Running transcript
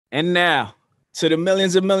And now, to the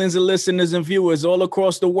millions and millions of listeners and viewers all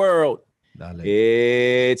across the world,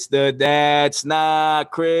 it's the That's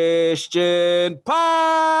Not Christian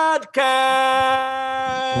podcast.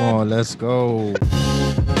 Come on, let's go.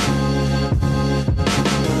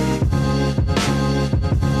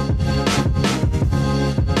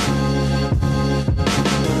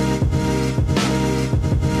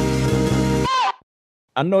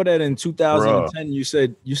 I know that in 2010 you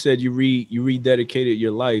said you rededicated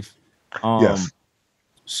your life. Yes.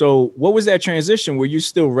 So what was that transition? Were you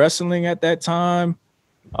still wrestling at that time?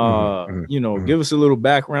 Give us a little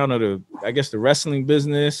background of the wrestling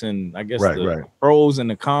business and I guess the pros and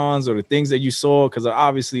the cons or the things that you saw, because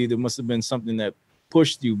obviously there must have been something that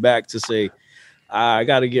pushed you back to say, I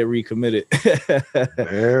got to get recommitted. This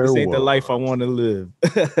ain't the life I want to live.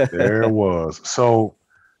 There was. So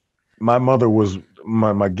my mother was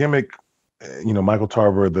my gimmick, Michael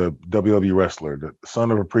Tarver, the WWE wrestler, the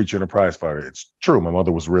son of a preacher and a prize fighter. It's true. My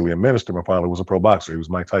mother was really a minister. My father was a pro boxer. He was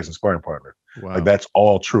Mike Tyson's sparring partner. Wow. Like, that's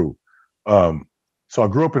all true. So I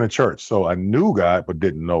grew up in a church. So I knew God, but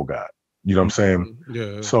didn't know God. You know what I'm saying?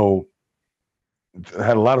 Yeah. So I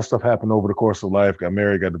had a lot of stuff happen over the course of life. Got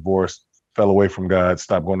married, got divorced, fell away from God,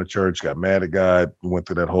 stopped going to church, got mad at God, went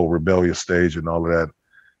through that whole rebellious stage and all of that.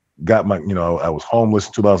 Got my, I was homeless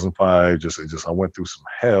in 2005. I went through some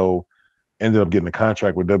hell. Ended up getting a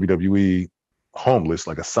contract with WWE, homeless,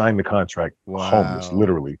 like I signed the contract, homeless,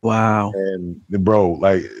 literally. Wow. And bro,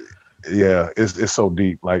 like, yeah, it's so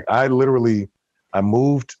deep. Like I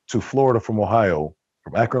moved to Florida from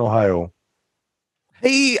Akron, Ohio.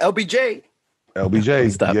 Hey, LBJ.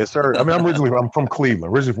 Yes, sir. I mean, I'm from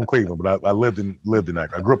Cleveland, but I lived in Akron.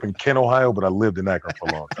 I grew up in Kent, Ohio, but I lived in Akron for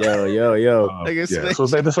a long time. Yo. So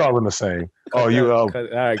that's all in the same. All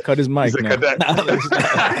right, cut his mic now.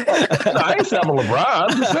 I ain't saying I'm a LeBron.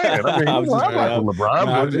 I'm just saying. I mean, I'm not a LeBron,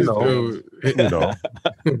 but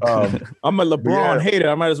I'm a LeBron hater.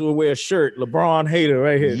 I might as well wear a shirt. LeBron hater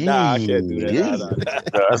right here. Nah, I can't do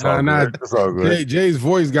that. That's all good. Jay's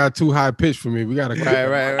voice got too high pitched for me. We gotta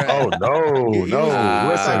right. Oh no.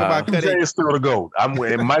 Listen, Jay is still the GOAT.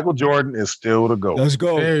 And Michael Jordan is still the GOAT. Let's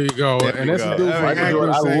go. There you go. And that's the dude from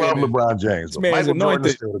Akron. I love LeBron James. Michael Jordan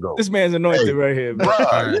is still the GOAT. This man's anointed right here, bro.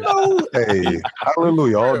 Hey,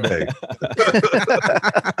 hallelujah all day.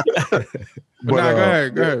 Go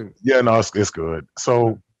ahead. Yeah, no, it's good.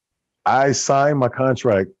 So I signed my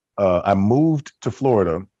contract. I moved to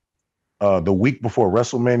Florida the week before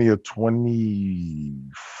WrestleMania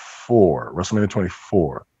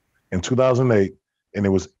 24 in 2008, and it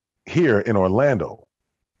was here in Orlando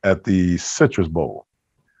at the Citrus Bowl.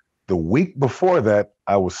 The week before that,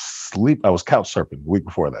 I was couch surfing. The week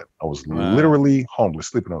before that, I was literally homeless,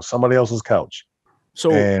 sleeping on somebody else's couch.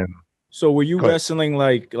 So were you wrestling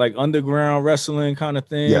like underground wrestling kind of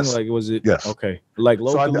thing? Yes. Like, was it? Yes. Okay. Like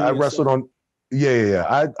locally? So I wrestled on.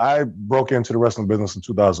 Yeah. I broke into the wrestling business in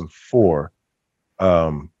 2004,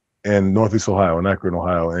 in Northeast Ohio, in Akron,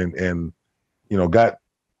 Ohio, and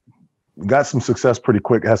got some success pretty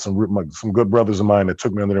quick. Had some good brothers of mine that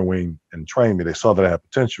took me under their wing and trained me. They saw that I had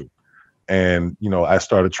potential, and I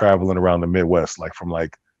started traveling around the Midwest, like from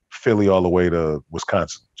Philly all the way to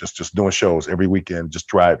Wisconsin, just doing shows every weekend, just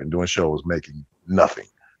driving, doing shows, making nothing,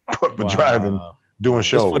 but driving, doing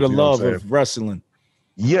shows. Just for the love of wrestling.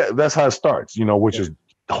 Yeah, that's how it starts, which is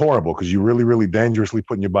horrible because you're really, really dangerously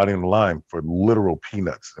putting your body on the line for literal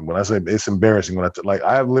peanuts. And when I say it's embarrassing, I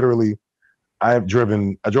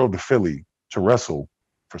drove to Philly to wrestle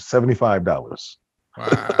for $75.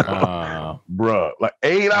 Wow. Bruh, like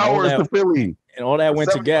 8 hours to Philly. And all that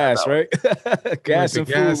went to gas, right? Gas and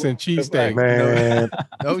cheesesteak. Man.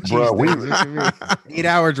 No cheesesteak.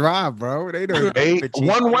 8-hour drive, bro. They don't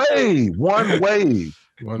one way.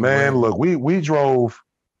 Man, look, we drove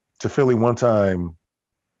to Philly one time,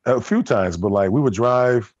 a few times, but we would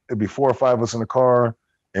drive, it'd be 4 or 5 of us in the car,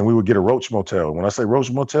 and we would get a Roach Motel. When I say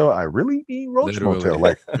Roach Motel, I really mean Roach Motel,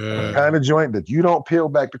 kind of joint that you don't peel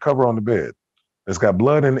back the cover on the bed. It's got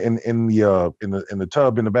blood in the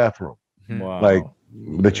tub in the bathroom. Wow.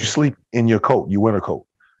 That you sleep in your coat, your winter coat,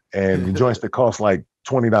 and the joints that cost $20.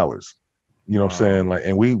 You know what I'm saying?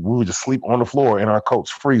 And we would just sleep on the floor in our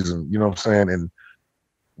coats, freezing. You know what I'm saying?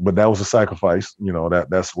 But that was a sacrifice.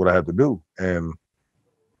 That's what I had to do.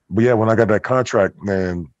 But yeah, when I got that contract,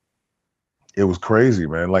 man, it was crazy,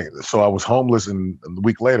 man. So I was homeless, and a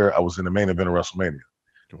week later, I was in the main event of WrestleMania,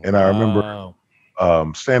 and I remember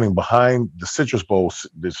standing behind the Citrus Bowl.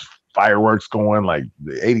 There's fireworks going,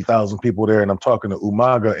 80,000 people there, and I'm talking to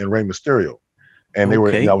Umaga and Rey Mysterio, and they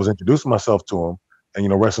were. I was introducing myself to him,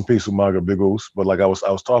 and rest in peace, Umaga, Big Oos. But I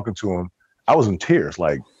was talking to him, I was in tears,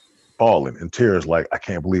 falling in tears, like, I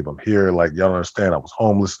can't believe I'm here. Like, y'all don't understand. I was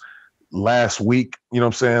homeless last week. You know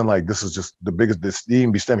what I'm saying? Like, this is just the biggest, this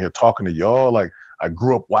even be standing here talking to y'all. Like, I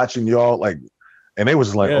grew up watching y'all. Like, and they was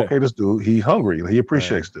just like, okay, this dude, he hungry. He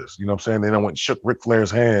appreciates this. You know what I'm saying? Then I went and shook Ric Flair's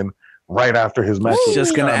hand right after his match. I was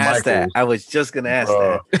just gonna ask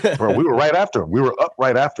that. Bro, we were right after him. We were up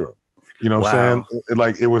right after him. You know what I'm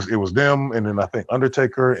saying? It was them, and then I think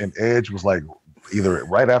Undertaker and Edge was like either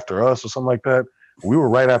right after us or something like that. We were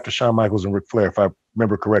right after Shawn Michaels and Ric Flair, if I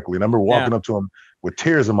remember correctly. And I remember walking up to him with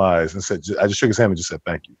tears in my eyes and said, I just shook his hand and just said,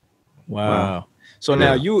 thank you. Wow. So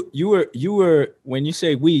now you were when you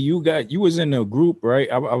say you was in a group,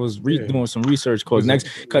 right? I was doing some research called Next,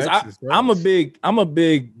 because I'm a big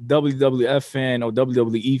WWF fan or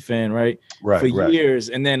WWE fan, right? For years,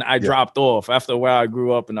 and then I dropped off after a while. I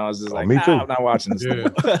grew up, and I was just like, me too. I'm not watching this.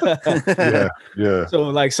 Yeah. So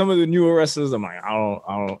like some of the newer wrestlers, I'm like, I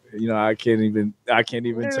don't, you know, I can't even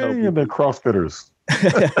tell. Yeah, the CrossFitters.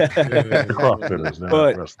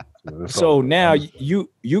 But so now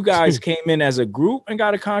you guys came in as a group and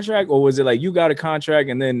got a contract, or was it like you got a contract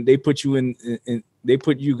and then they put you in they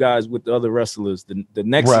put you guys with the other wrestlers, the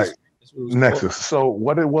Nexus? Right. Nexus. So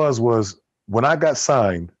what it was when I got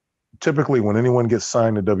signed, typically when anyone gets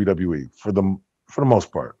signed to WWE, for the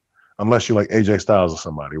most part, unless you're like AJ Styles or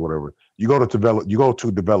somebody, whatever, you go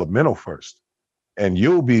to developmental first, and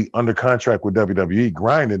you'll be under contract with WWE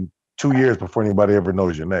grinding 2 years before anybody ever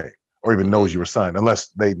knows your name or even knows you were signed, unless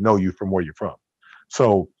they know you from where you're from.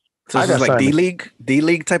 So this is like D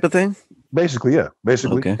League type of thing? Basically, yeah.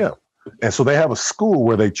 Yeah. And so they have a school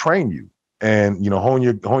where they train you and, you know, hone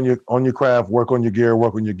your craft, work on your gear,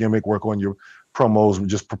 work on your gimmick, work on your promos, and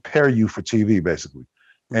just prepare you for TV, basically.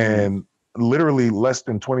 Mm-hmm. And literally less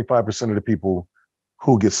than 25% of the people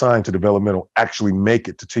who get signed to developmental actually make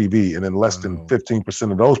it to TV. And then less than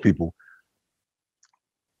 15% of those people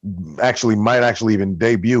might actually even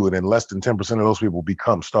debut, and then less than 10% of those people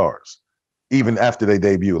become stars even after they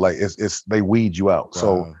debut. Like it's they weed you out. Wow.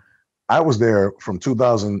 So I was there from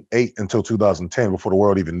 2008 until 2010 before the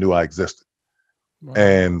world even knew I existed. Wow.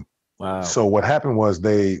 And so what happened was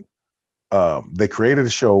they created a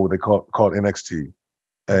show they called NXT,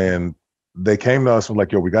 and they came to us and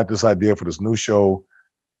like, yo, we got this idea for this new show.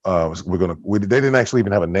 They didn't actually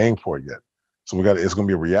even have a name for it yet. So it's going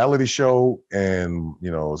to be a reality show, and,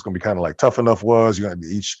 you know, it's going to be kind of like Tough Enough was. You're going to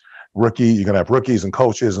each rookie, you're going to have rookies and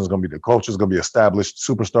coaches, and the coaches are going to be established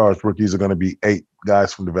superstars. Rookies are going to be 8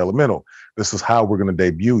 guys from developmental. This is how we're going to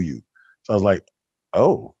debut you. So I was like,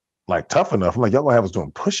 oh, like Tough Enough. I'm like, y'all going to have us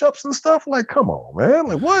doing push-ups and stuff? Like, come on, man.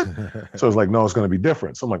 Like, what? So it's like, no, it's going to be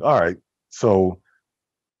different. So I'm like, all right. So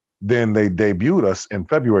then they debuted us in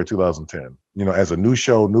February 2010, you know, as a new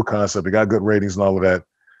show, new concept. It got good ratings and all of that.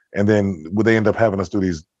 And then they end up having us do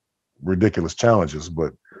these ridiculous challenges,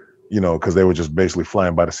 but, you know, because they were just basically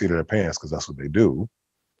flying by the seat of their pants, because that's what they do.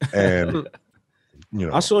 And, you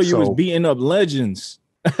know, I saw you was beating up legends.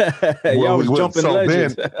 Y'all was jumping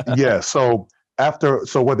legends. Then, so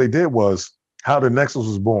what they did was, how the Nexus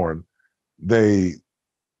was born,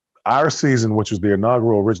 our season, which was the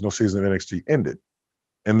inaugural original season of NXT, ended.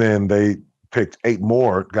 And then they picked 8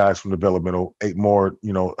 more guys from developmental, 8 more,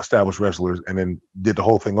 you know, established wrestlers, and then did the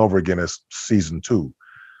whole thing over again as season 2.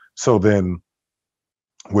 So then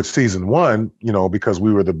with season 1, you know, because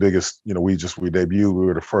we were the biggest, you know, we debuted, we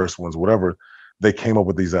were the first ones, whatever, they came up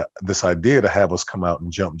with this idea to have us come out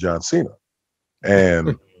and jump John Cena.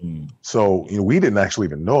 And so, you know, we didn't actually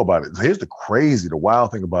even know about it. Here's the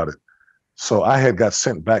wild thing about it. So I had got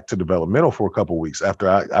sent back to developmental for a couple of weeks after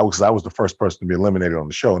I was the first person to be eliminated on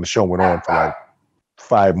the show, and the show went on for like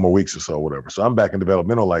 5 more weeks or so, whatever. So I'm back in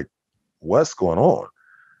developmental, like, what's going on?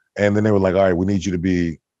 And then they were like, all right, we need you to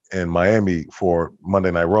be in Miami for Monday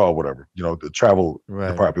Night Raw or whatever. You know, the travel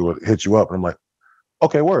department would hit you up. And I'm like,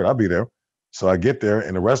 okay, word, I'll be there. So I get there,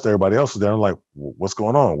 and the rest of everybody else is there. I'm like, what's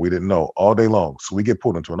going on? We didn't know all day long. So we get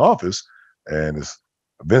pulled into an office, and it's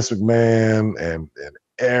Vince McMahon and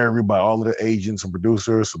everybody, all of the agents and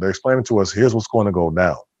producers. So they're explaining to us, here's what's going to go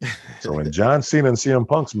down. So in John Cena and CM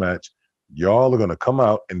Punk's match, y'all are going to come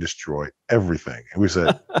out and destroy everything. And we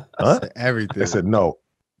said, huh? Everything. They said, no,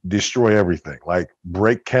 destroy everything. Like,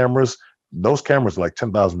 break cameras. Those cameras are like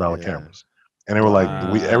 $10,000 cameras. And they were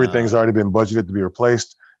like, everything's already been budgeted to be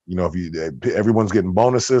replaced. You know, everyone's getting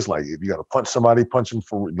bonuses. Like, if you got to punch somebody, punch them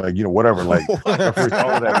for, like, you know, whatever. Like, all of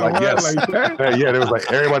that. Like, yes. Yeah, there was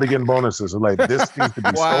like everybody getting bonuses. And like, this needs to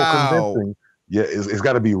be so convincing. Yeah, it's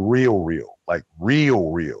got to be real. Like,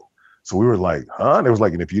 real. So we were like, huh? And it was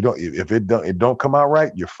like, and if it don't come out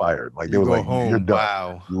right, you're fired. Like, they was like, home. You're done.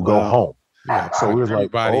 Wow. You go home. Yeah, so we was like,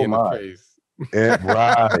 oh my.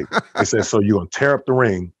 Right. They said, so you're gonna tear up the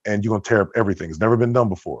ring and you're gonna tear up everything. It's never been done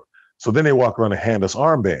before. So then they walk around and hand us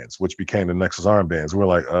armbands, which became the Nexus armbands. We're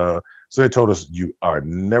like, so they told us you are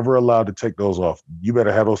never allowed to take those off. You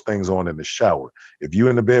better have those things on in the shower. If you're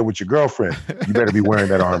in the bed with your girlfriend, you better be wearing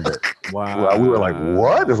that armband. Wow. We were like,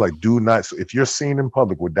 what? It's like, do not. So if you're seen in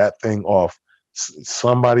public with that thing off,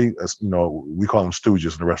 somebody, we call them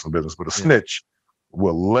stooges in the wrestling business, but a snitch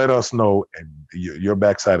will let us know, and your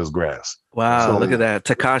backside is grass. Wow, so, look at that.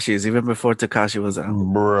 Takashi's, even before Takashi was out.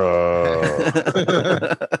 Bruh.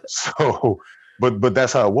 So, but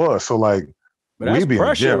that's how it was. So like, we be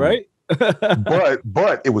pressure, right?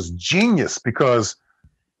 but it was genius because,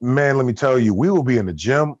 man, let me tell you, we will be in the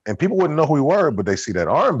gym and people wouldn't know who we were, but they see that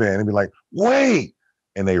armband and be like, wait,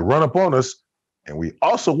 and they run up on us. And we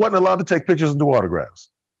also wasn't allowed to take pictures and do autographs.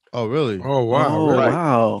 Oh, really? Oh, wow. Oh, right.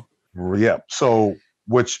 Wow. Yeah. So,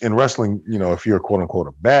 which in wrestling, if you're quote unquote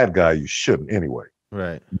a bad guy, you shouldn't anyway.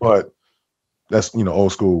 Right. But that's,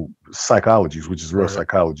 old school psychology, which is real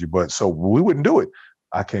psychology. But so we wouldn't do it.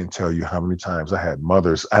 I can't tell you how many times I had a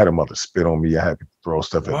mother spit on me. I had to throw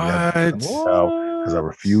stuff at me because I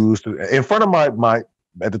refused to, in front of my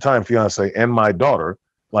at the time fiance and my daughter,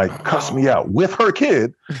 like cuss me out with her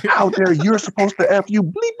kid. How dare you're supposed to F you,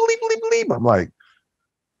 bleep, bleep, bleep, bleep. I'm like,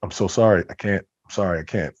 I'm so sorry. I can't. I'm sorry. I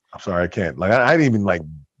can't. I'm sorry. I can't. Like, I didn't even like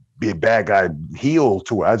be a bad guy heel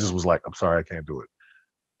to it. I just was like, I'm sorry. I can't do it.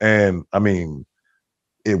 And I mean,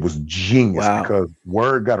 it was genius because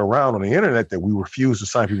word got around on the internet that we refused to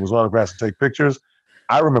sign people's autographs and take pictures.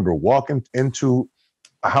 I remember walking into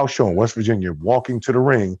a house show in West Virginia, walking to the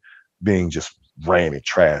ring, being just raining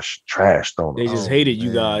trash thrown. They just hated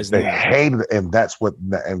you guys. They hated it, and but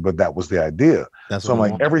that was the idea. So I'm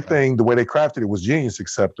like, everything, the way they crafted it was genius,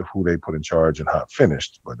 except of who they put in charge and how it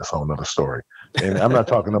finished. But that's a whole nother story. And I'm not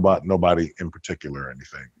talking about nobody in particular or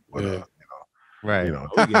anything. But, right. You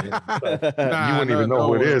wouldn't even know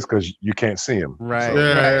who it is because you can't see him. Right. So,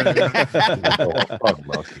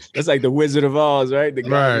 It's like the Wizard of Oz, right? The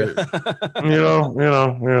guy.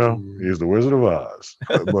 He's the Wizard of Oz.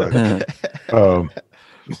 But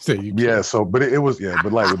so but it was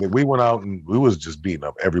but like we went out and we was just beating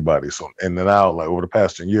up everybody. So and then now like over the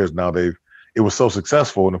past 10 years now it was so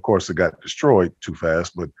successful, and of course it got destroyed too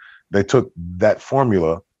fast, but they took that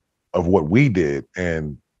formula of what we did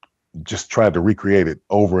and just tried to recreate it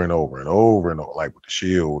over and over and over and over, like with the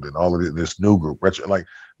Shield and all of this new group. Like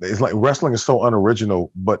it's like wrestling is so unoriginal,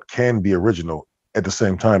 but can be original at the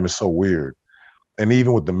same time. It's so weird. And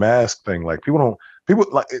even with the mask thing, like people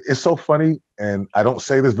like it's so funny. And I don't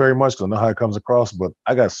say this very much because I know how it comes across, but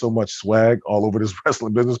I got so much swag all over this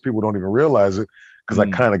wrestling business. People don't even realize it because I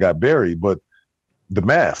kind of got buried. But the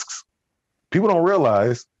masks, people don't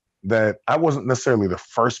realize that I wasn't necessarily the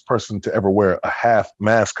first person to ever wear a half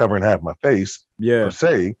mask covering half my face, per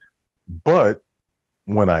se. But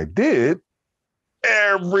when I did,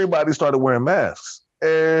 everybody started wearing masks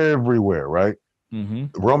everywhere, right?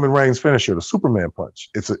 Mm-hmm. Roman Reigns' finisher, the Superman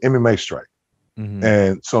punch, it's an MMA strike. Mm-hmm.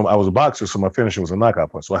 And so I was a boxer, so my finisher was a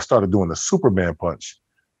knockout punch. So I started doing the Superman punch,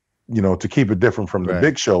 to keep it different from the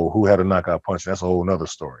Big Show, who had a knockout punch. That's a whole nother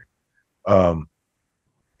story.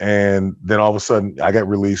 And then all of a sudden I got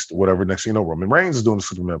released, whatever. Next thing you know, Roman Reigns is doing the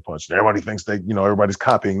Superman punch. And everybody thinks everybody's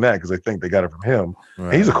copying that because they think they got it from him.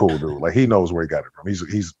 Right. He's a cool dude. Like he knows where he got it from. I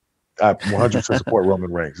 100% support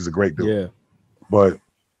Roman Reigns. He's a great dude. Yeah. But,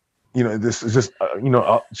 this is just,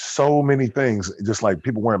 so many things, just like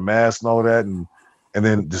people wearing masks and all of that. And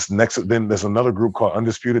then then there's another group called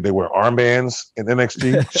Undisputed. They wear armbands in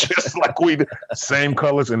NXT, just like we did, same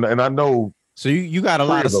colors. And I know. So you got a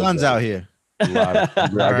lot of sons out here. I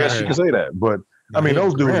guess you can say that, but I mean,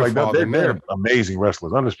 those dudes like they're amazing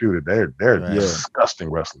wrestlers. Undisputed, they're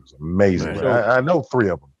disgusting wrestlers. Amazing. I know 3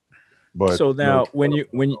 of them. But so now, when you're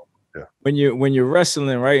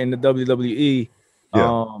wrestling right in the WWE,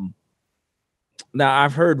 now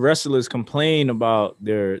I've heard wrestlers complain about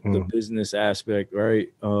the business aspect, right?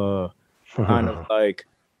 Kind of like.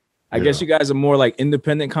 I guess you guys are more like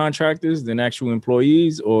independent contractors than actual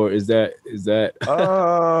employees, or is that? It's the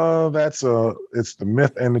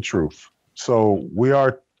myth and the truth. So we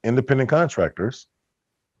are independent contractors.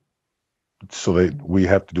 So we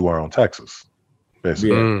have to do our own taxes,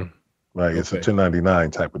 basically. Like it's a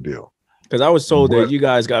 1099 type of deal. Because I was told that you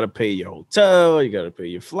guys got to pay your hotel, you got to pay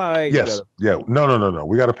your flight. Yes. No.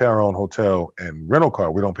 We got to pay our own hotel and rental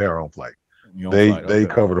car. We don't pay our own flight. They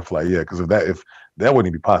cover the flight. Yeah, because if that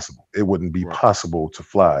wouldn't be possible. It wouldn't be possible to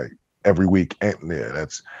fly every week. And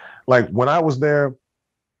that's like when I was there,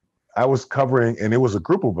 I was covering, and it was a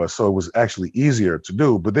group of us, so it was actually easier to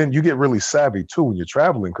do. But then you get really savvy too when you're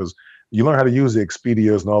traveling because you learn how to use the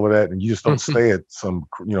Expedias and all of that, and you just don't stay at some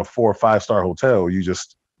 4 or 5 star hotel. You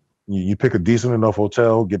just you pick a decent enough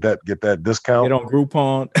hotel, get that discount. Get on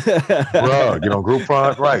Groupon, bruh. Get on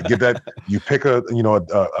Groupon, right? Get that. You pick a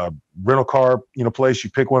rental car place.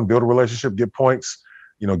 You pick one, build a relationship, get points.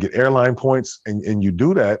 Get airline points, and you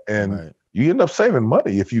do that, and you end up saving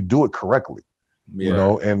money if you do it correctly.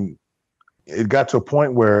 And it got to a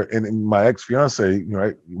point where, and my ex-fiance,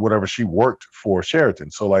 whatever, she worked for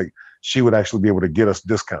Sheraton, so like she would actually be able to get us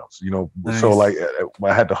discounts. Nice. So like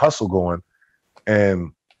I had the hustle going,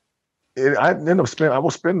 and I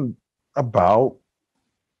will spend about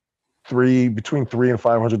between $300 and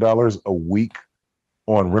 $500 a week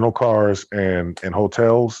on rental cars and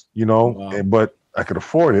hotels, but I could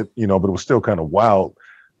afford it, but it was still kind of wild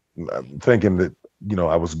thinking that,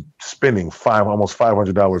 I was spending almost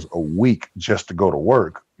 $500 a week just to go to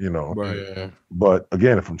work, Right. Yeah. But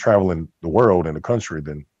again, if I'm traveling the world and the country,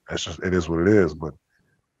 then it is what it is. But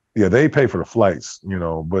yeah, they pay for the flights,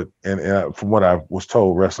 but and from what I was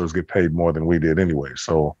told, wrestlers get paid more than we did anyway.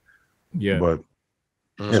 So yeah, but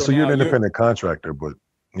so you're an independent contractor, but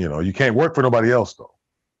you can't work for nobody else though.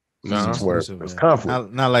 No, where it's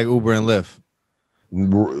conflict. Not like Uber and Lyft.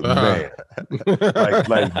 Man,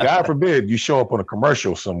 like God forbid you show up on a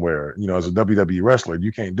commercial somewhere, as a WWE wrestler,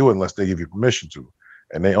 you can't do it unless they give you permission to,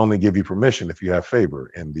 and they only give you permission if you have favor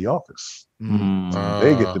in the office.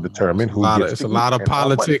 They get to determine who gets. It's a lot of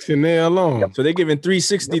politics in there alone. Yep. So they're giving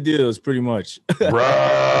 360 deals pretty much.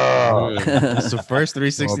 Bro, that's the first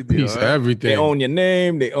 360 deal. Piece of everything. They own your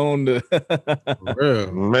name. They own the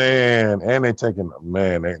man, and they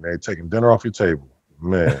taking dinner off your table.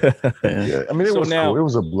 Man, yeah. I mean, it was cool. It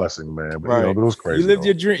was a blessing, man. But right. It was crazy. You lived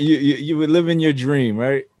your dream. You were living your dream,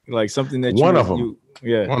 right? Like something that one of them.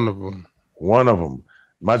 One of them.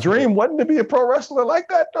 My dream wasn't to be a pro wrestler like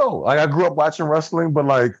that, though. Like I grew up watching wrestling, but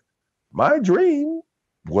like my dream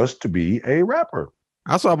was to be a rapper.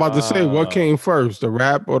 That's what I'm about to say. What came first, the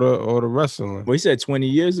rap or the wrestling? Well, you said 20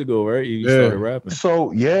 years ago, right? You started rapping.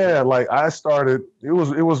 So yeah, like I started. It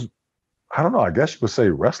was. I don't know. I guess you could say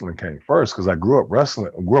wrestling came first because I grew up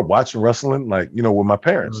watching wrestling, like, with my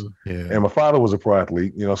parents. And my father was a pro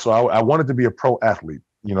athlete, so I wanted to be a pro athlete.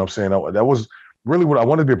 You know what I'm saying? That was really what I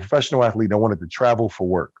wanted to be, a professional athlete. I wanted to travel for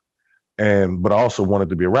work. But I also wanted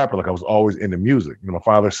to be a rapper. Like I was always into music. My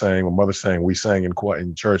father sang, my mother sang, we sang in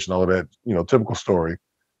church and all of that, typical story.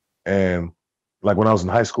 And like when I was in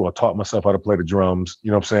high school, I taught myself how to play the drums.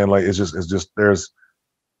 You know what I'm saying? Like it's just there's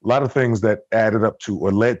a lot of things that added up to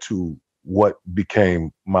or led to what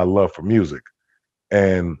became my love for music.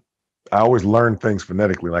 And I always learned things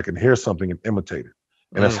phonetically. Like I can hear something and imitate it.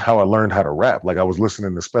 And that's how I learned how to rap. Like I was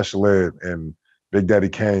listening to Special Ed and Big Daddy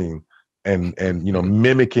Kane and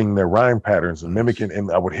mimicking their rhyme patterns and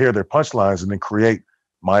and I would hear their punchlines and then create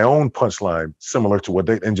my own punchline similar to what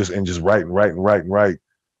they, and just write and write.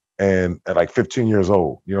 And at like 15 years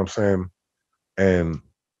old, you know what I'm saying? And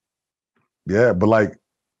yeah, but like,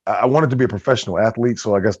 I wanted to be a professional athlete,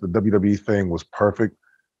 so I guess the WWE thing was perfect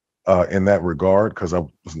in that regard because I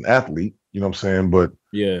was an athlete, you know what I'm saying? But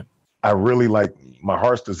yeah, I really like my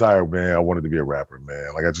heart's desire, man. I wanted to be a rapper,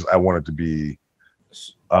 man. Like I wanted to be,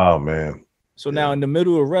 oh man. So now in the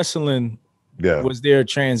middle of wrestling, was there a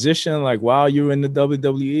transition like while you were in the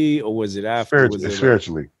WWE or was it after?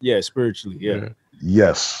 Spiritually. Spiritually, yeah.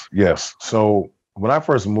 Yes. So when I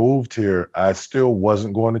first moved here, I still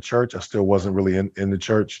wasn't going to church. I still wasn't really in the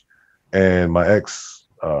church. And my ex,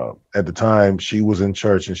 at the time, she was in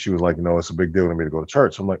church and she was like, it's a big deal to me to go to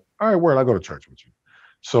church. So I'm like, all right, word, I'll go to church with you.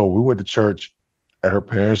 So we went to church at her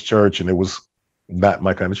parents' church and it was not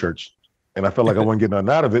my kind of church. And I felt like I wasn't getting nothing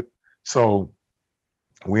out of it. So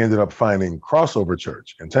we ended up finding Crossover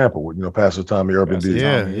Church in Tampa with, Pastor Tommy Urban D.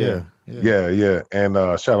 Yeah. And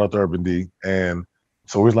shout out to Urban D. And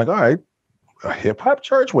so we was like, all right, a hip hop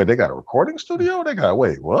church? Wait, they got a recording studio?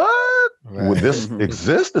 Wait, what? Right. Would this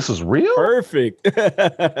exist? This is real? Perfect.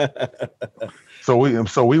 So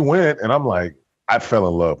we went, and I'm like, I fell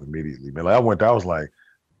in love immediately, man. Like I was like,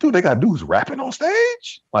 dude, they got dudes rapping on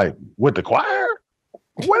stage? Like with the choir?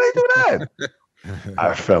 Where they do that?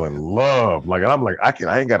 I fell in love. Like, and I'm like,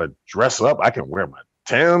 I ain't gotta dress up. I can wear my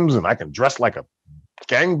Timbs and I can dress like a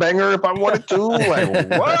gangbanger if I wanted to.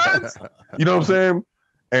 Like, what? You know what I'm saying?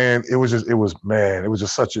 And the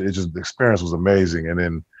experience was amazing. And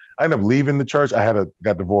then I ended up leaving the church. I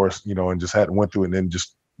got divorced, and just went through it and then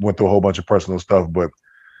just went through a whole bunch of personal stuff. But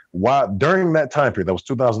during that time period, that was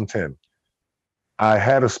 2010, I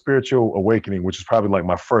had a spiritual awakening, which is probably like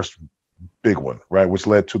my first big one, right? Which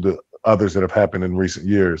led to the others that have happened in recent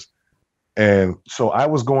years. And so I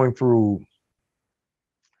was going through,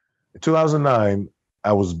 in 2009,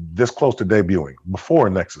 I was this close to debuting before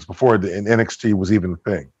Nexus, before the NXT was even a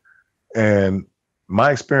thing. And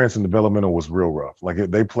my experience in developmental was real rough. Like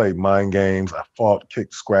they played mind games. I fought,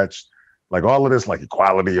 kicked, scratched, like all of this, like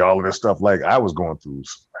equality, all of this stuff. Like I was going through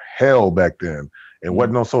hell back then. And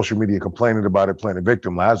wasn't on social media complaining about it, playing a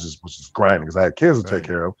victim. I was just grinding because I had kids to take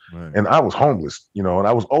care of. Right. And I was homeless, you know, and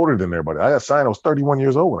I was older than everybody. I got signed, I was 31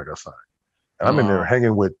 years old when I got signed. And I'm in there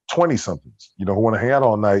hanging with 20-somethings, you know, who want to hang out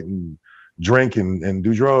all night and drink and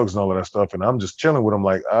do drugs and all of that stuff. And I'm just chilling with them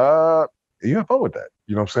like, you have fun with that.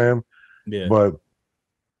 You know what I'm saying? Yeah. But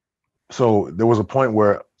so there was a point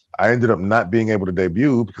where I ended up not being able to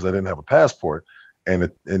debut because I didn't have a passport.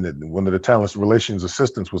 And one of the talent relations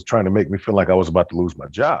assistants was trying to make me feel like I was about to lose my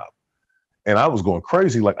job. And I was going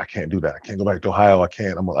crazy. Like, I can't do that. I can't go back to Ohio. I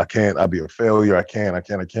can't, I'll be a failure. I can't.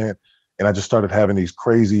 And I just started having these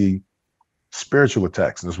crazy spiritual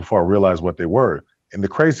attacks. And this was before I realized what they were. And the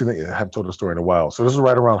crazy thing, I haven't told the story in a while. So this is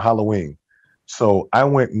right around Halloween. So I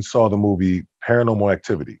went and saw the movie Paranormal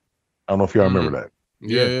Activity. I don't know if y'all remember that.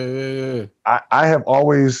 Yeah. I have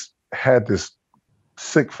always had this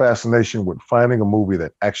sick fascination with finding a movie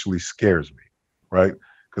that actually scares me, right?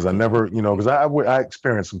 Because I never, you know, because I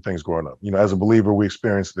experienced some things growing up. You know, as a believer, we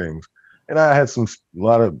experienced things, and I had a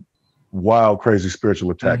lot of wild, crazy spiritual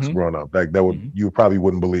attacks growing up. Like you probably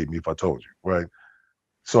wouldn't believe me if I told you, right?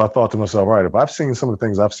 So I thought to myself, all right, if I've seen some of the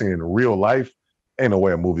things I've seen in real life, ain't no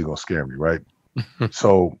way a movie gonna scare me, right?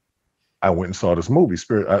 So I went and saw this movie,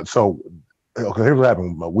 okay, here's what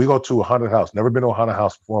happened. We go to a haunted house. Never been to a haunted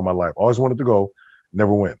house before in my life. Always wanted to go.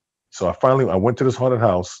 Never went. So I went to this haunted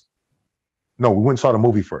house. No, we went and saw the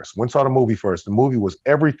movie first. The movie was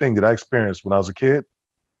everything that I experienced when I was a kid.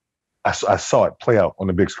 I saw it play out on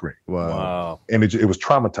the big screen. Wow. And it was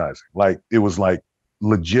traumatizing. Like, it was like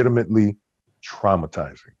legitimately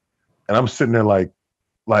traumatizing. And I'm sitting there like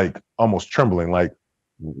almost trembling. Like,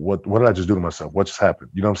 what did I just do to myself? What just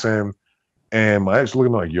happened? You know what I'm saying? And my ex looked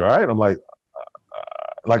at me like, you all right? I'm like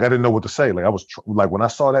I didn't know what to say. Like, I was like, when I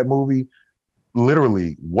saw that movie,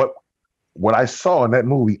 literally what I saw in that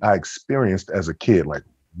movie, I experienced as a kid, like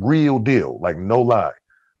real deal, like no lie.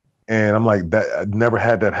 And I'm like, that I never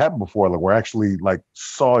had that happen before. Like, where I actually like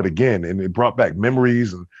saw it again, and it brought back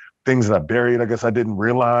memories and things that I buried, I guess I didn't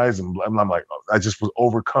realize. And I'm like, I just was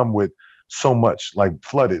overcome with so much, like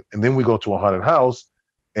flooded. And then we go to a haunted house,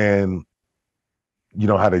 and you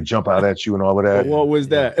know how they jump out at you and all of that. What was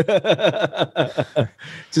that?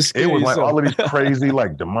 Just it was like all of these crazy,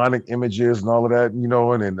 like demonic images and all of that, you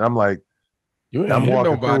know. And I'm like, I'm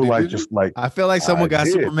walking through, like, just like, I feel like someone got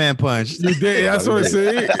Superman punched. You did. That's what I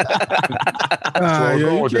said.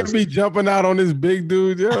 You can't be jumping out on this big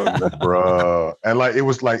dude, yo. Bruh. And like, it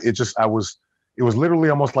was literally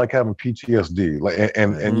almost like having PTSD. Like,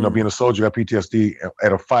 and you know, being a soldier, got PTSD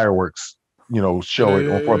at a fireworks, you know, show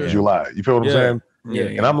on 4th of July. You feel what I'm saying? Yeah.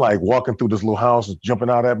 And I'm like walking through this little house, jumping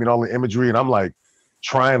out at me and all the imagery. And I'm like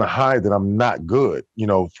trying to hide that I'm not good, you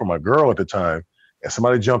know, for my girl at the time. And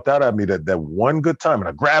somebody jumped out at me that one good time, and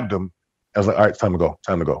I grabbed him. I was like, all right, it's time to go.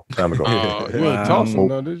 You didn't toss him,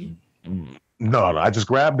 though, did you? No, I just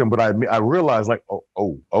grabbed him, but I realized, like, oh,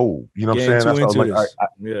 you know what I'm saying? That's what I was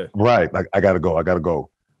like, right, like, I gotta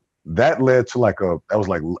go. That led to that was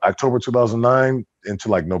like October 2009 into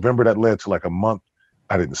like November. That led to like a month.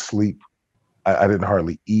 I didn't sleep. I didn't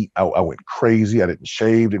hardly eat. I went crazy. I didn't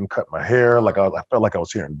shave, didn't cut my hair. Like, I felt like I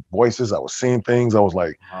was hearing voices. I was seeing things. I was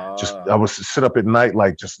like, I was sit up at night,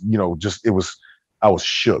 like, I was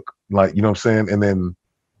shook. Like, you know what I'm saying? And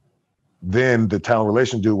then the talent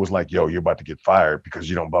relation dude was like, yo, you're about to get fired because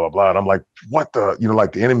you don't blah, blah, blah. And I'm like, what the, you know,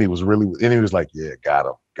 like the enemy was like, yeah, got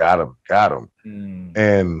him.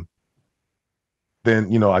 And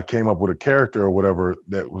then, you know, I came up with a character or whatever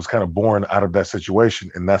that was kind of born out of that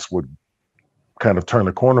situation. And that's what kind of turned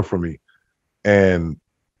the corner for me. And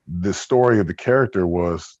the story of the character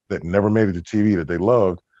was that never made it to TV, that they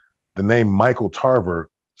loved. The name Michael Tarver.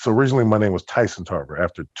 So originally my name was Tyson Tarver,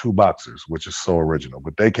 after two boxers, which is so original,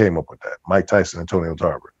 but they came up with that. Mike Tyson, Antonio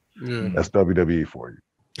Tarver. That's WWE for you.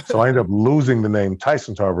 So I ended up losing the name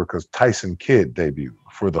Tyson Tarver because Tyson Kidd debuted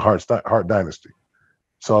for the Hart Dynasty.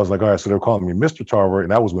 So I was like, all right, so they're calling me Mr. Tarver.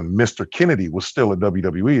 And that was when Mr. Kennedy was still at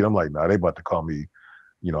WWE. And I'm like, nah, they about to call me,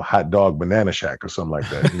 you know, Hot Dog Banana Shack or something like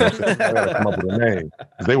that. You know what I'm saying? I got to come up with a name,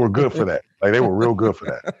 because they were good for that. Like, they were real good for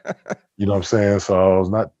that. You know what I'm saying? So I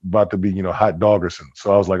was not about to be, you know, Hot Doggerson.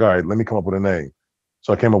 So I was like, all right, let me come up with a name.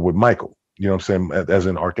 So I came up with Michael, you know what I'm saying? As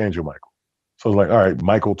in Archangel Michael. So I was like, all right,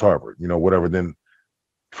 Michael Tarver, you know, whatever. Then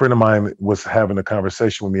a friend of mine was having a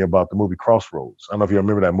conversation with me about the movie Crossroads. I don't know if you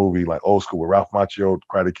remember that movie, like old school, with Ralph Macchio,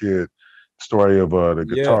 Karate Kid, story of the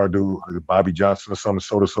guitar dude, Bobby Johnson or something,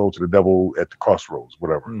 sold his soul to the devil at the crossroads,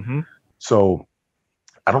 whatever. Mm-hmm. So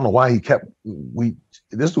I don't know why he kept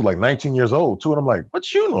this dude like 19 years old too, and I'm like,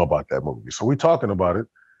 what you know about that movie? So we talking about it,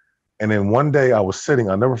 and then one day I was sitting,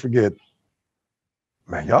 I'll never forget.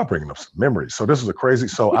 Man, y'all bringing up some memories. So this was a crazy.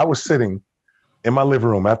 So I was sitting in my living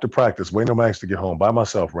room after practice, waiting on Max to get home by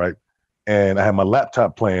myself, right? And I had my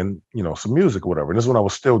laptop playing, some music or whatever. And this is when I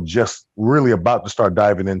was still just really about to start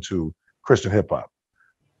diving into Christian hip hop.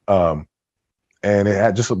 And it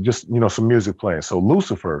had just some music playing. So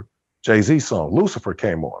Lucifer, Jay-Z song, Lucifer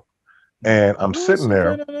came on. And I'm sitting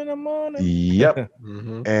there. Yep.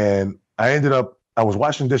 Mm-hmm. And I was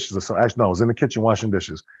washing dishes or something. Actually, no, I was in the kitchen washing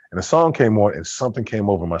dishes. And the song came on and something came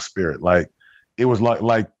over my spirit. Like, it was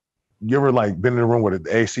like you ever like been in a room where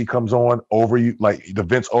the AC comes on over you, like the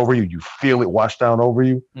vents over you, you feel it wash down over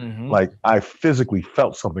you. Mm-hmm. Like I physically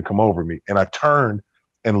felt something come over me. And I turned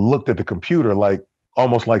and looked at the computer, like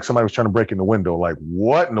almost like somebody was trying to break in the window. Like,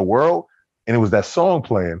 what in the world? And it was that song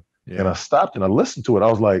playing. Yeah. And I stopped and I listened to it. I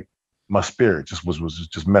was like, my spirit just was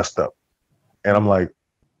just messed up. And I'm like,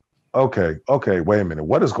 okay, wait a minute.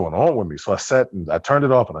 What is going on with me? So I sat and I turned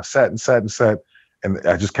it off and I sat. And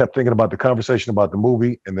I just kept thinking about the conversation about the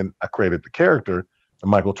movie. And then I created the character, the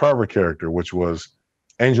Michael Tarver character, which was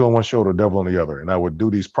angel on one shoulder, devil on the other. And I would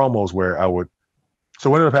do these promos where so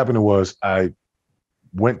what ended up happening was I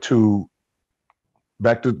went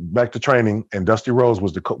back to training, and Dusty Rhodes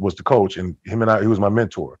was the coach, and he was my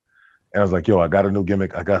mentor. And I was like, yo, I got a new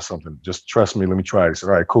gimmick. I got something. Just trust me. Let me try it. He said,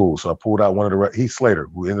 all right, cool. So I pulled out one of the Heath Slater,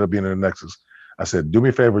 who ended up being in the Nexus. I said, do me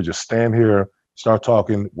a favor, just stand here, start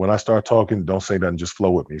talking. When I start talking, don't say nothing, just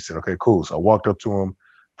flow with me. He said, okay, cool. So I walked up to him,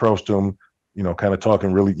 approached him, kind of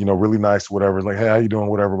talking really, really nice, whatever. Like, hey, how you doing?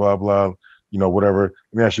 Whatever, blah, blah, whatever.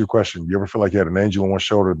 Let me ask you a question. You ever feel like you had an angel on one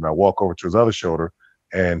shoulder, and I walk over to his other shoulder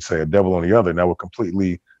and say a devil on the other? And that would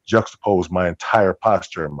completely juxtapose my entire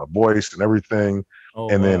posture and my voice and everything.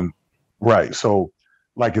 Then, right. So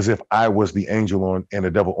like as if I was the angel and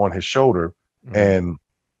the devil on his shoulder. Mm-hmm. And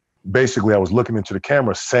basically I was looking into the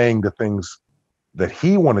camera saying the things that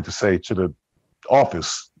he wanted to say to the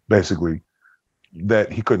office, basically,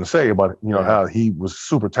 that he couldn't say about, how he was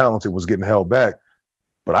super talented, was getting held back.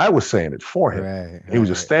 But I was saying it for him. Right. He was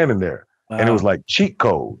just standing there. Wow. And it was like cheat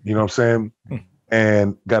code, you know what I'm saying?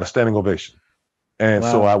 And got a standing ovation. And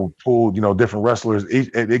so I would pull, different wrestlers.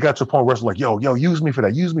 It got to a point where wrestlers were like, yo, use me for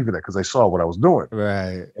that, because they saw what I was doing.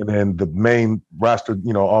 Right. And then the main roster,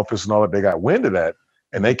 office and all that, they got wind of that.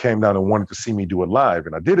 And they came down and wanted to see me do it live.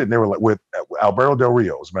 And I did it. And they were like, with Alberto Del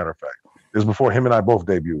Rio, as a matter of fact. This was before him and I both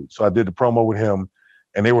debuted. So I did the promo with him.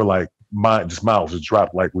 And they were like, mouths just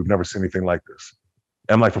dropped like, we've never seen anything like this.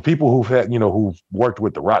 And like, for people who've had, who've worked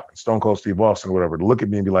with The Rock, Stone Cold Steve Austin, or whatever, to look at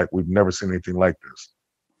me and be like, we've never seen anything like this.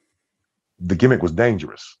 The gimmick was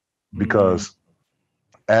dangerous because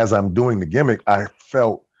as I'm doing the gimmick, I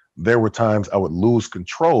felt there were times I would lose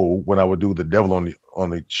control when I would do the devil on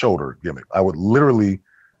the shoulder gimmick. I would literally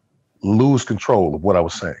lose control of what I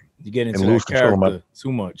was saying. You get into that character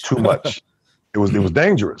too much. Too much. It was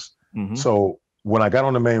dangerous. Mm-hmm. So when I got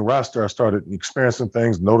on the main roster, I started experiencing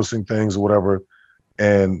things, noticing things or whatever,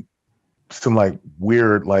 and some like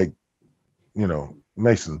weird, like,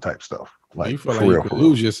 Mason type stuff. Like, you feel like you could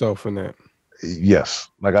lose yourself in that. Yes.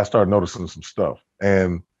 Like I started noticing some stuff.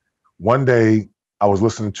 And one day I was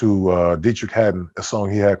listening to Dietrich Haddon, a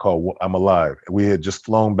song he had called I'm Alive. We had just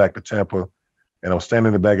flown back to Tampa, and I was standing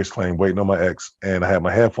in the baggage claim waiting on my ex, and I had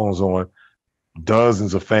my headphones on,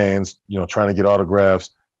 dozens of fans, trying to get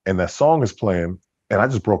autographs, and that song is playing, and I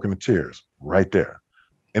just broke into tears right there.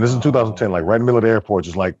 And this is 2010, like right in the middle of the airport,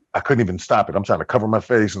 just like I couldn't even stop it. I'm trying to cover my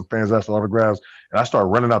face, and fans asked for autographs, and I started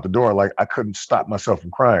running out the door like I couldn't stop myself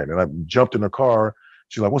from crying. And I jumped in the car.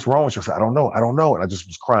 She's like, "What's wrong with you?" I said, I don't know. And I just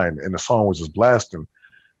was crying, and the song was just blasting,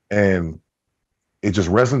 and it just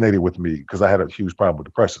resonated with me because I had a huge problem with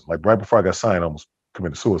depression. Like right before I got signed, I almost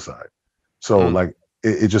committed suicide. So like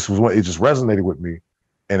it just resonated with me,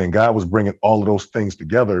 and then God was bringing all of those things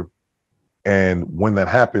together. And when that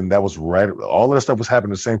happened, that was right. All of that stuff was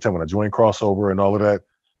happening at the same time when I joined Crossover and all of that.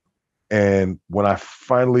 And when I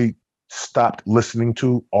finally stopped listening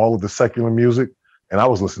to all of the secular music, and I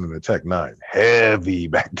was listening to Tech Nine heavy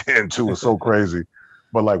back then too, it was so crazy.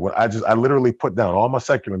 But like when I literally put down all my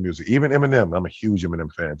secular music, even Eminem, I'm a huge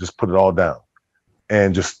Eminem fan, just put it all down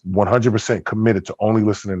and just 100% committed to only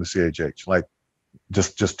listening to CHH. Like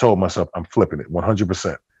just told myself I'm flipping it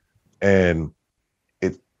 100%. And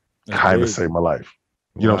kind of saved my life.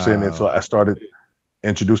 You know what I'm saying? And so I started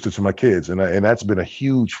introduced it to my kids. And that's been a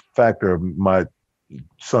huge factor of my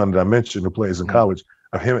son that I mentioned who plays in college,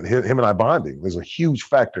 of him and I bonding. There's a huge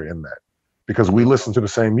factor in that. because we listen to the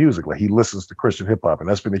same music. Like he listens to Christian hip hop, and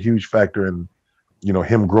that's been a huge factor in, you know,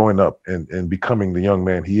 him growing up and becoming the young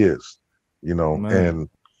man he is, you know, and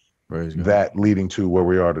that leading to where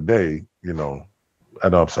we are today, you know. I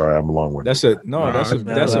know, I'm sorry, I'm long-winded. That's a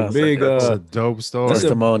big that's a dope story.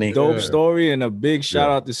 Testimony. Dope story, and a big shout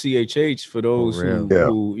out to CHH for those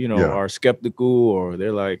who you know are skeptical, or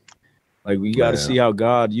they're like we got to see how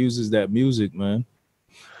God uses that music, man.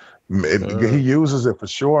 He uses it for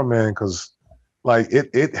sure, man, because like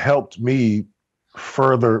it helped me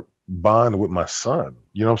further bond with my son.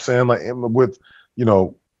 You know what I'm saying? Like with, you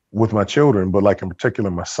know, with my children, but like in particular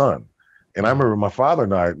my son. And I remember my father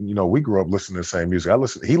and I, you know, we grew up listening to the same music.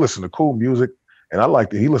 He listened to cool music, and I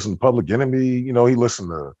liked it. He listened to Public Enemy, you know, he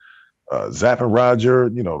listened to Zapp and Roger,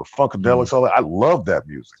 you know, the Funkadelics, all that. I love that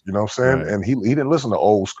music, you know what I'm saying? Right. And he didn't listen to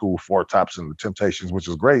old school Four Tops and the Temptations, which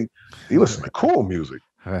is great. He listened to cool music.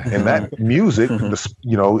 And that music,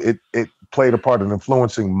 you know, it played a part in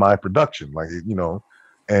influencing my production, like, you know,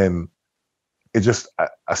 and it just,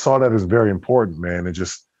 I saw that as very important, man. And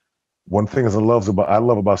just, one of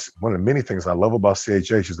the many things I love about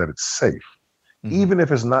CHH is that it's safe. Even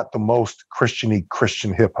if it's not the most Christian-y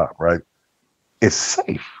Christian hip hop, right? It's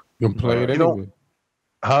safe. You can play it anyway.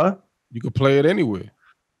 You can play it anyway.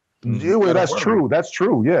 Yeah, well, that's true. That's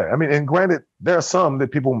true. Yeah. I mean, and granted, there are some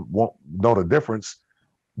that people won't know the difference,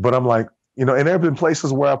 but I'm like, you know, and there have been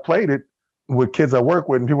places where I played it with kids I work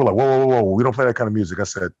with, and people are like, whoa, we don't play that kind of music. I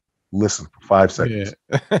said, listen for 5 seconds.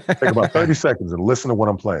 Take about 30 seconds and listen to what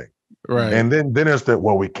I'm playing. Right. And then there's that,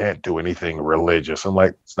 well, we can't do anything religious. I'm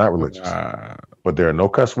like, it's not religious. But there are no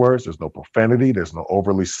cuss words, there's no profanity, there's no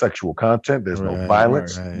overly sexual content, there's no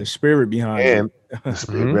violence. The spirit behind it.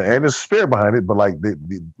 The spirit behind it, but like the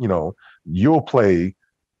you know, you'll play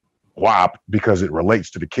WAP because it relates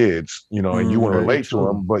to the kids, you know, and you want to relate to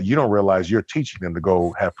them, but you don't realize you're teaching them to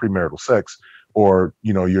go have premarital sex, or,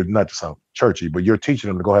 you know, you're not to sound churchy, but you're teaching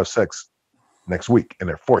them to go have sex next week and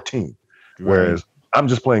they're 14. Whereas I'm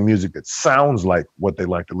just playing music that sounds like what they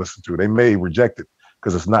like to listen to. They may reject it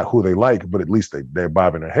because it's not who they like, but at least they're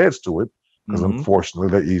bobbing their heads to it, because unfortunately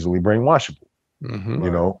they're easily brainwashable, you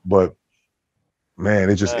know. But man,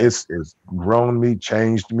 it just it's grown me,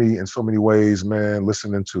 changed me in so many ways, man.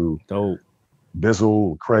 Listening to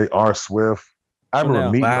Bizzle, Cray, R. Swift. I remember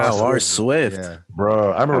meeting R. Swift.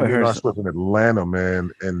 Bro, I remember meeting R. Swift in Atlanta, man,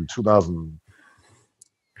 in 2000.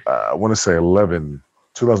 I want to say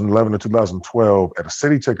 2011 or 2012 at a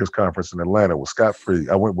City Tickers conference in Atlanta with Scott Free.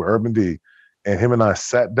 I went with Urban D, and him and I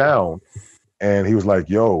sat down, and he was like,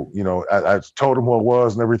 yo, you know, I told him who it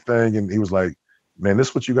was and everything. And he was like, man, this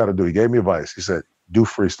is what you got to do. He gave me advice. He said, do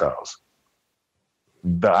freestyles.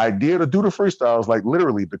 The idea to do the freestyles, like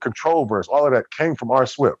literally the control verse, all of that came from R.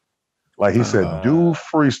 Swift. Like he said, do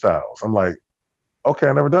freestyles. I'm like, okay,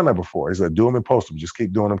 I never done that before. He said, do them and post them. Just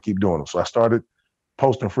keep doing them. So I started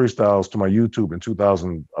posting freestyles to my YouTube in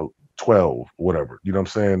 2012 or whatever, you know what I'm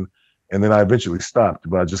saying? And then I eventually stopped,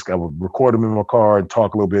 but I would record them in my car and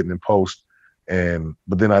talk a little bit and then post.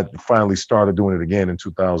 But then I finally started doing it again in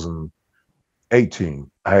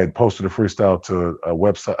 2018. I had posted a freestyle to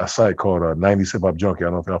a site called 90s Hip Hop Junkie. I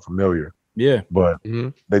don't know if y'all familiar. Yeah. But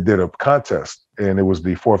they did a contest, and it was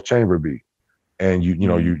the Fourth Chamber beat. And you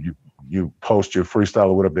know, you post your freestyle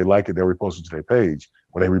or whatever, they like it, they'll repost it to their page.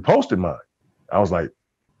 Well, they reposted mine. I was like,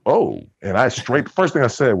 oh, and first thing I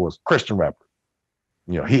said was Christian rapper.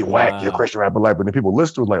 You know, he whack your Christian rapper like, but then people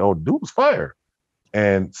listened to it like, oh, dude was fire.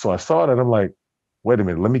 And so I saw that, I'm like, wait a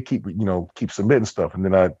minute, let me keep submitting stuff. And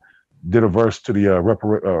then I did a verse to the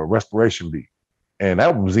Restoration beat. And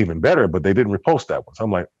that one was even better, but they didn't repost that one. So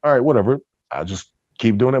I'm like, all right, whatever. I just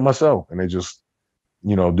keep doing it myself. And they just,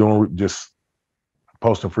 you know, just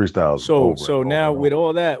posting freestyles. So now with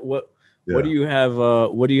all that, what do you have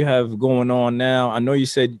going on now? I know you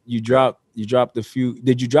said you dropped a few.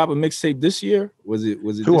 Did you drop a mixtape this year? Was it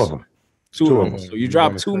two of them? Two of them. So you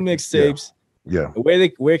dropped 2 mixtapes. Yeah.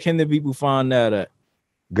 Where can the people find that at?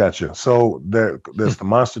 Gotcha. So there's the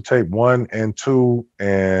Monster Tape 1 and 2,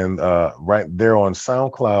 and right there on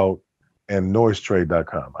SoundCloud and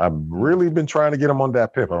noisetrade.com. I've really been trying to get them on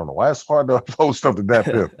that pip. I don't know why it's hard to upload stuff to that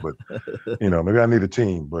pip, but you know, maybe I need a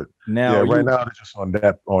team. But now right now they're just on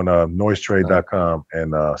noisetrade.com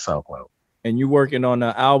and SoundCloud. And you working on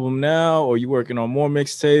an album now, or you working on more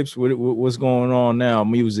mixtapes? What's going on now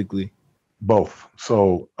musically? Both.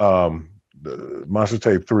 So the Monster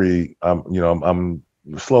Tape 3, I'm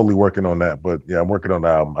slowly working on that, but yeah, I'm working on the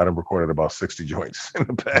album. I done recorded about 60 joints in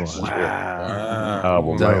the past year.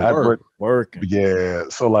 Album. Yeah.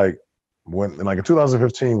 So like in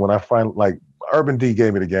 2015, when I finally, like, Urban D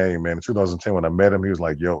gave me the game, man. In 2010, when I met him, he was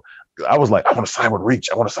like, yo, I was like, I want to sign with Reach.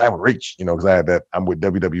 I want to sign with Reach, you know, because I had that. I'm with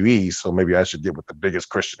WWE, so maybe I should get with the biggest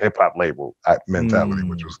Christian hip hop label mentality,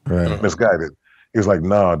 which was misguided. He was like,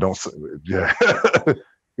 "No, don't." Yeah,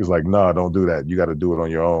 he was like, "No, don't do that. You got to do it on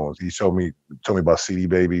your own." He told me about CD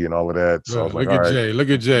Baby and all of that. So I was like, look at Jay, look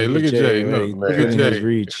at Jay, look at Jay, look at Jay.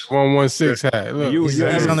 Reach 116 hat. Look, he's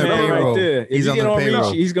on the payroll. Right there. He's on the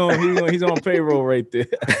payroll. He's on payroll right there.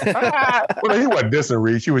 Well, he wasn't dissing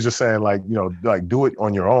Reach. He was just saying, like, you know, like, do it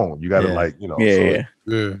on your own. You got to like, you know. Yeah.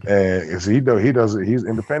 And he does it. He's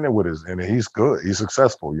independent with his, and he's good. He's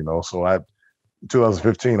successful, you know. So in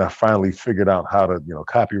 2015, I finally figured out how to, you know,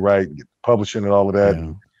 copyright, get publishing and all of that.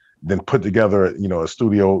 And then put together, you know, a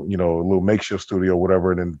studio, you know, a little makeshift studio,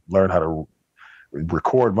 whatever, and then learn how to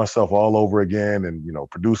record myself all over again and, you know,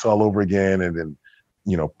 produce all over again, and then,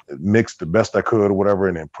 you know, mix the best I could or whatever,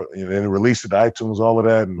 and then release it to iTunes, all of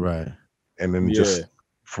that. And then just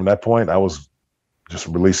from that point, I was just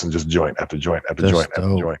releasing just joint after joint after joint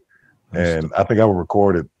after joint. And I think I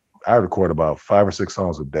record about 5 or 6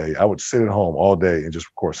 songs a day. I would sit at home all day and just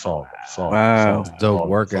record song. Wow. Dope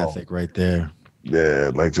work ethic right there. Yeah,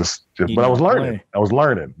 like just but I was learning.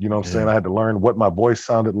 You know what I'm saying? I had to learn what my voice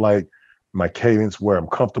sounded like, my cadence, where I'm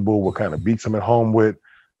comfortable, what kind of beats I'm at home with,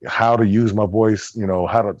 how to use my voice, you know,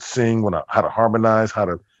 how to sing, how to harmonize, how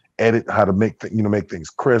to edit, how to make things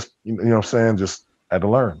crisp. You know what I'm saying? Just had to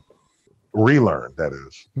learn. Relearn, that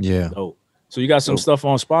is. Yeah. Oh, so you got some stuff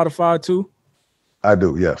on Spotify too? I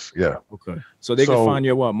do, yes. Yeah. Okay. So they can find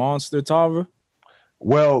your Monster Tarver?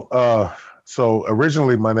 Well, so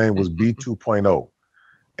originally my name was B 2.0,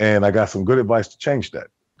 and I got some good advice to change that.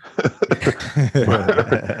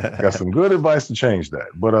 Got some good advice to change that.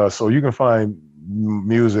 But so you can find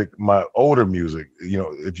music, my older music, you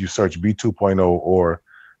know, if you search B 2.0 or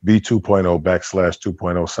B 2.0 /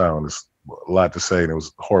 2.0 sound. It's a lot to say, and it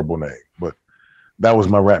was a horrible name, but that was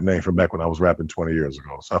my rap name from back when I was rapping 20 years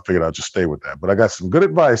ago. So I figured I'd just stay with that. But I got some good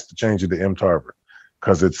advice to change it to M Tarver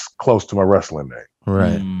because it's close to my wrestling name.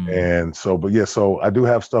 Right. And so, but yeah, so I do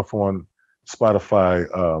have stuff on Spotify.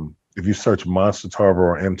 If you search Monster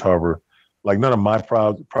Tarver or M Tarver, like none of my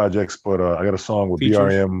projects, but I got a song with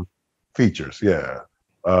BRM features. Yeah.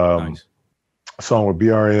 Nice. A song with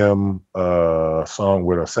BRM, a song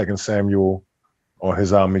with Second Samuel on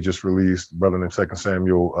his album he just released, brother named Second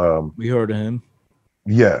Samuel. We heard of him.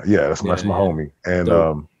 Yeah, that's my homie. And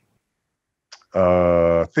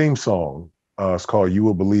theme song. It's called "You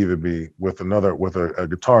Will Believe in Me" with a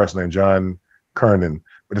guitarist named John Kernan,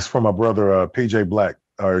 but it's from my brother PJ Black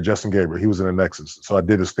or Justin Gabriel. He was in the Nexus, so I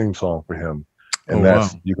did his theme song for him, and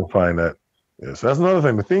you can find that. Yeah, so that's another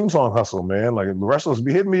thing. The theme song hustle, man. Like the wrestlers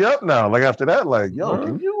be hitting me up now. Like after that, like, yo,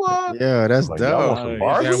 can you? Yeah, that's like, dope.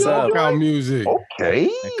 Workout music. Okay.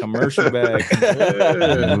 That commercial bag.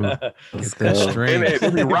 It's that string. And they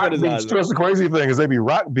be rock beats. That's the crazy thing is they be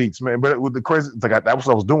rock beats, man. But with the crazy, it's like that was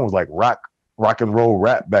what I was doing was like rock and roll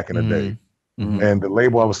rap back in the day. And the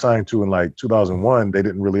label I was signed to in like 2001, they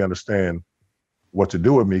didn't really understand what to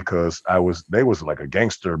do with me because they was like a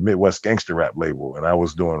gangster, Midwest gangster rap label, and I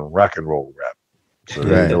was doing rock and roll rap. So they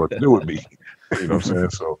didn't know what to do with me. You know what I'm saying?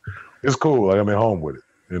 So it's cool. Like I'm at home with it,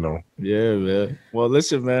 you know. Yeah, man. Well,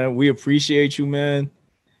 listen, man, we appreciate you, man.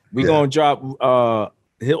 We gonna drop all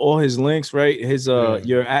his links, right? His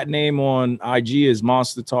your @ name on IG is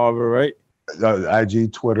Monster Tarver, right?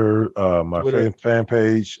 IG, Twitter, my fan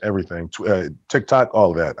page, everything. TikTok,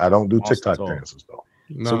 all of that. I don't do Monster TikTok dances though.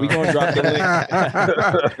 No. So we gonna drop the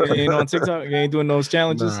link. You ain't on TikTok. You ain't doing those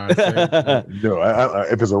challenges. No,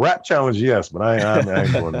 if it's a rap challenge, yes, but I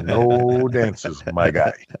ain't doing no dances, my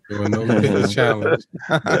guy. Doing no challenge.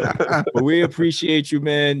 But we appreciate you,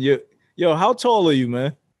 man. Yo, how tall are you,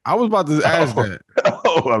 man? I was about to ask that.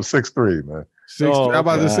 I'm 6'3", man. 6'3". I'm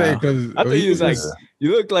about to say because I thought you was like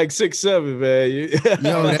you look like 6'7", man.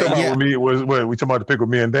 We talking about the pick with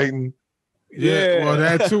me and Dayton. Yeah, well,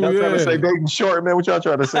 that too. Y'all trying to say Dayton short, man? What y'all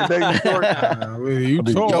trying to say, Dayton short?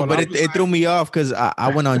 But it threw me off because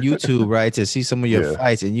I went on YouTube, right, to see some of your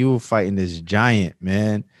fights, and you were fighting this giant,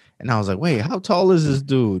 man. And I was like, wait, how tall is this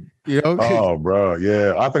dude? You know? Oh, bro,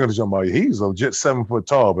 yeah. I think I'm talking about he's legit 7 foot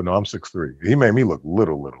tall, but no, I'm 6'3". He made me look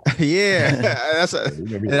little. Yeah,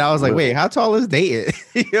 and I was like, wait, how tall is Dayton?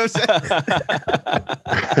 You know what I'm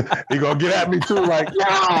saying? He gonna get at me too, like,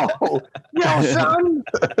 yo, son.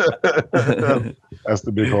 That's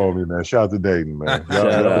the big homie, man. Shout out to Dayton, man.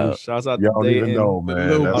 Shout out to y'all Dayton. Even know,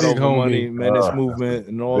 man. That's big homie, Menace Movement,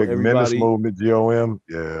 and all everybody. Menace Movement, GOM,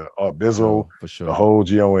 Bizzle, for sure. The whole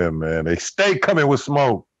GOM, man. They stay coming with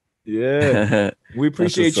smoke. Yeah, we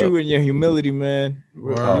appreciate you and your humility, man.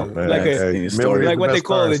 Oh, man. Like what they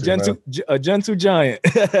call it, a gentle giant.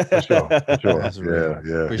 For sure. That's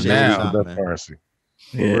yeah. Now, the currency.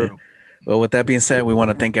 Yeah. Well, with that being said, we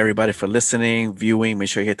want to thank everybody for listening, viewing. Make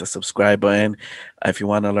sure you hit the subscribe button. If you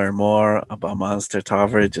want to learn more about Monster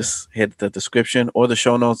Tarver, just hit the description or the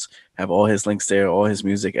show notes. Have all his links there, all his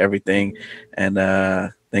music, everything. And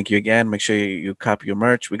thank you again. Make sure you copy your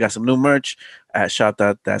merch. We got some new merch at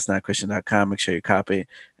shop.that'snotchristian.com. Make sure you copy.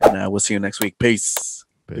 And we'll see you next week. Peace.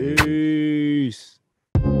 Peace.